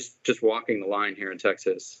just walking the line here in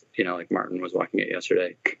Texas, like Martin was walking it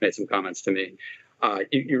yesterday, made some comments to me.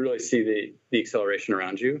 You really see the acceleration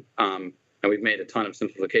around you. And we've made a ton of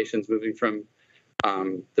simplifications moving from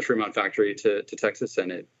the Fremont factory to Texas,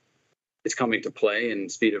 and it's coming to play in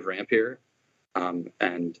speed of ramp here. And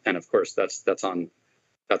of course that's on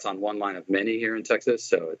one line of many here in Texas.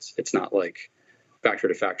 So it's not like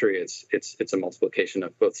factory to factory. It's a multiplication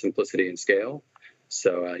of both simplicity and scale.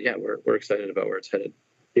 So we're excited about where it's headed.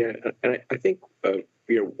 Yeah, and I think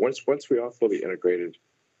once we are fully integrated,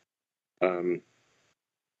 I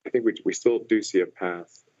think we still do see a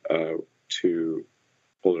path to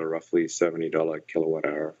pull a roughly $70 kilowatt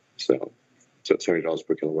hour cell. So $70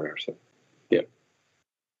 per kilowatt hour cell. Yeah.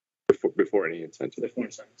 Before any incentive.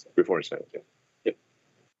 Before incentive. Yeah. Yep.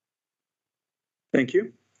 Thank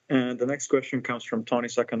you. And the next question comes from Tony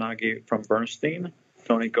Sacconaghi from Bernstein.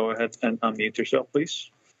 Tony, go ahead and unmute yourself, please.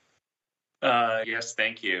 Yes,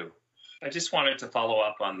 thank you. I just wanted to follow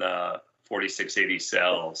up on the 4680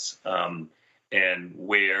 cells and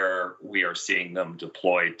where we are seeing them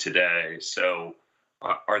deployed today. So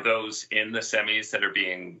are those in the semis that are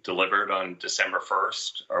being delivered on December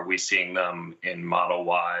 1st? Are we seeing them in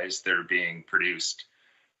Model Ys that are being produced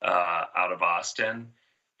out of Austin?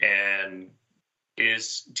 And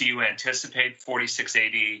do you anticipate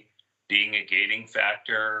 4680 being a gating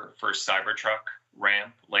factor for Cybertruck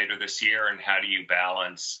ramp later this year? And how do you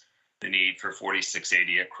balance the need for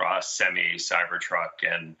 4680 across semi, Cybertruck,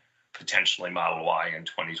 and potentially Model Y in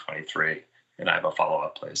 2023? And I have a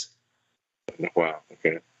follow-up, please. Wow,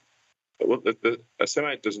 okay. Well, a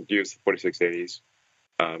semi doesn't use 4680s.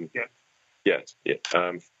 Yes.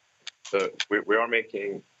 So we are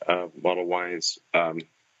making Model Ys.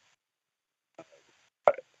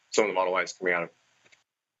 Some of the Model Ys coming out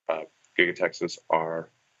of Giga Texas are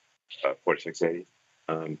 4680.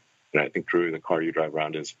 And I think, Drew, the car you drive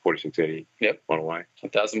around is 4680. Yep. Model Y.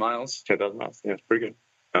 10,000 miles. 10,000 miles. Yeah, it's pretty good.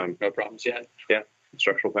 No problems yet. Yeah.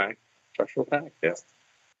 Structural pack. Structural pack. Yeah.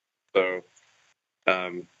 So,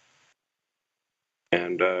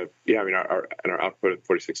 And yeah, I mean, our output at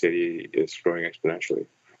 4680 is growing exponentially.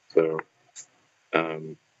 So,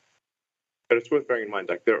 but it's worth bearing in mind,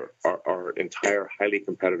 like there are entire highly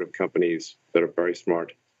competitive companies that are very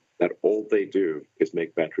smart that all they do is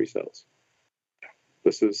make battery cells.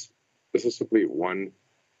 This is simply one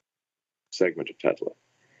segment of Tesla.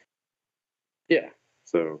 Yeah.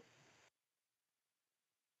 So,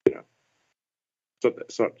 you know, so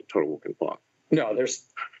it's not a total walk in the park. No,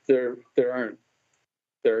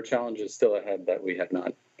 there are challenges still ahead that we have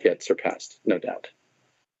not yet surpassed, no doubt.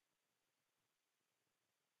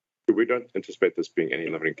 We don't anticipate this being any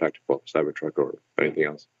limiting factor for Cybertruck or anything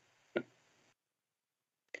else.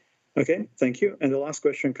 Okay, thank you. And the last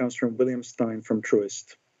question comes from William Stein from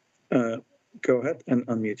Truist. Go ahead and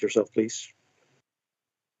unmute yourself, please.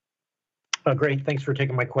 Great, thanks for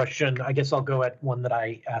taking my question. I guess I'll go at one that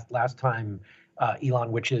I asked last time,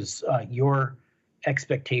 Elon, which is your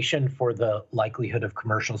expectation for the likelihood of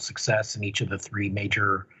commercial success in each of the three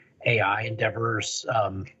major AI endeavors,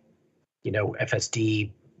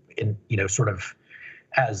 FSD, sort of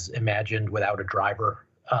as imagined without a driver,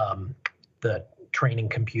 the training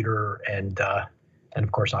computer, and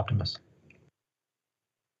of course Optimus.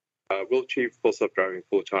 We'll achieve full self-driving,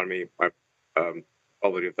 full autonomy. My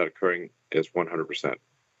probability of that occurring is 100%.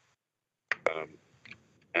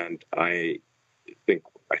 And I think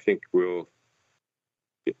we'll,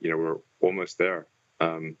 we're almost there.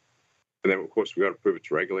 And then of course we got to prove it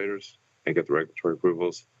to regulators and get the regulatory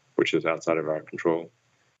approvals, which is outside of our control.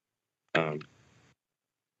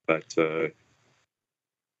 But I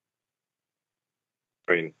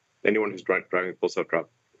mean, anyone who's driving full self-driving,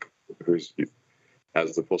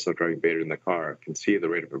 has the full self-driving beta in the car, can see the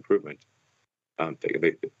rate of improvement.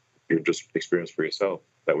 You just experience for yourself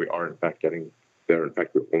that we are in fact getting there. In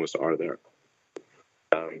fact, we almost are there.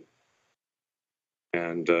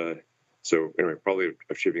 So anyway, probably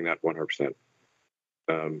achieving that 100%.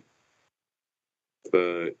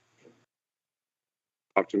 The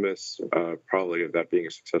Optimus probability of that being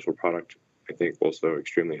a successful product, I think, also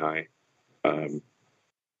extremely high.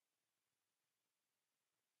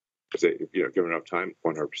 Given enough time,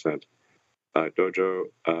 100%. Dojo,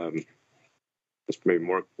 it's maybe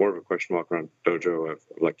more of a question mark around Dojo of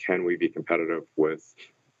like, can we be competitive with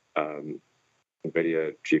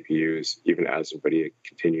NVIDIA GPUs, even as NVIDIA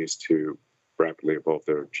continues to rapidly evolve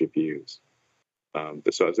their GPUs?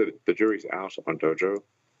 So I said the jury's out on Dojo.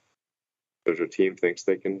 Dojo team thinks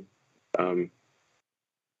they can outperform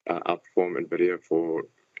NVIDIA for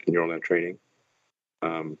neural net training.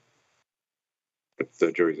 But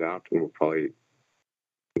the jury's out, and we'll probably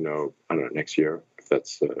know, I don't know, next year if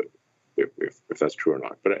that's true or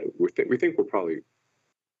not. But we think we'll probably.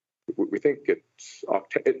 We think it's.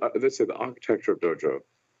 Let's say the architecture of Dojo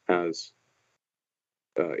is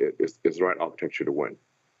the right architecture to win.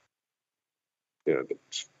 It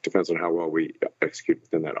depends on how well we execute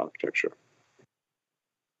within that architecture.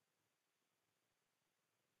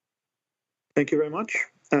 Thank you very much.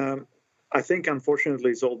 I think,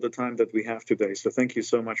 unfortunately, it's all the time that we have today. So thank you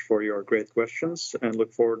so much for your great questions, and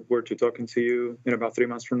look forward to talking to you in about 3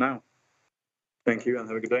 months from now. Thank you, and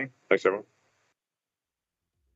have a good day. Thanks, everyone.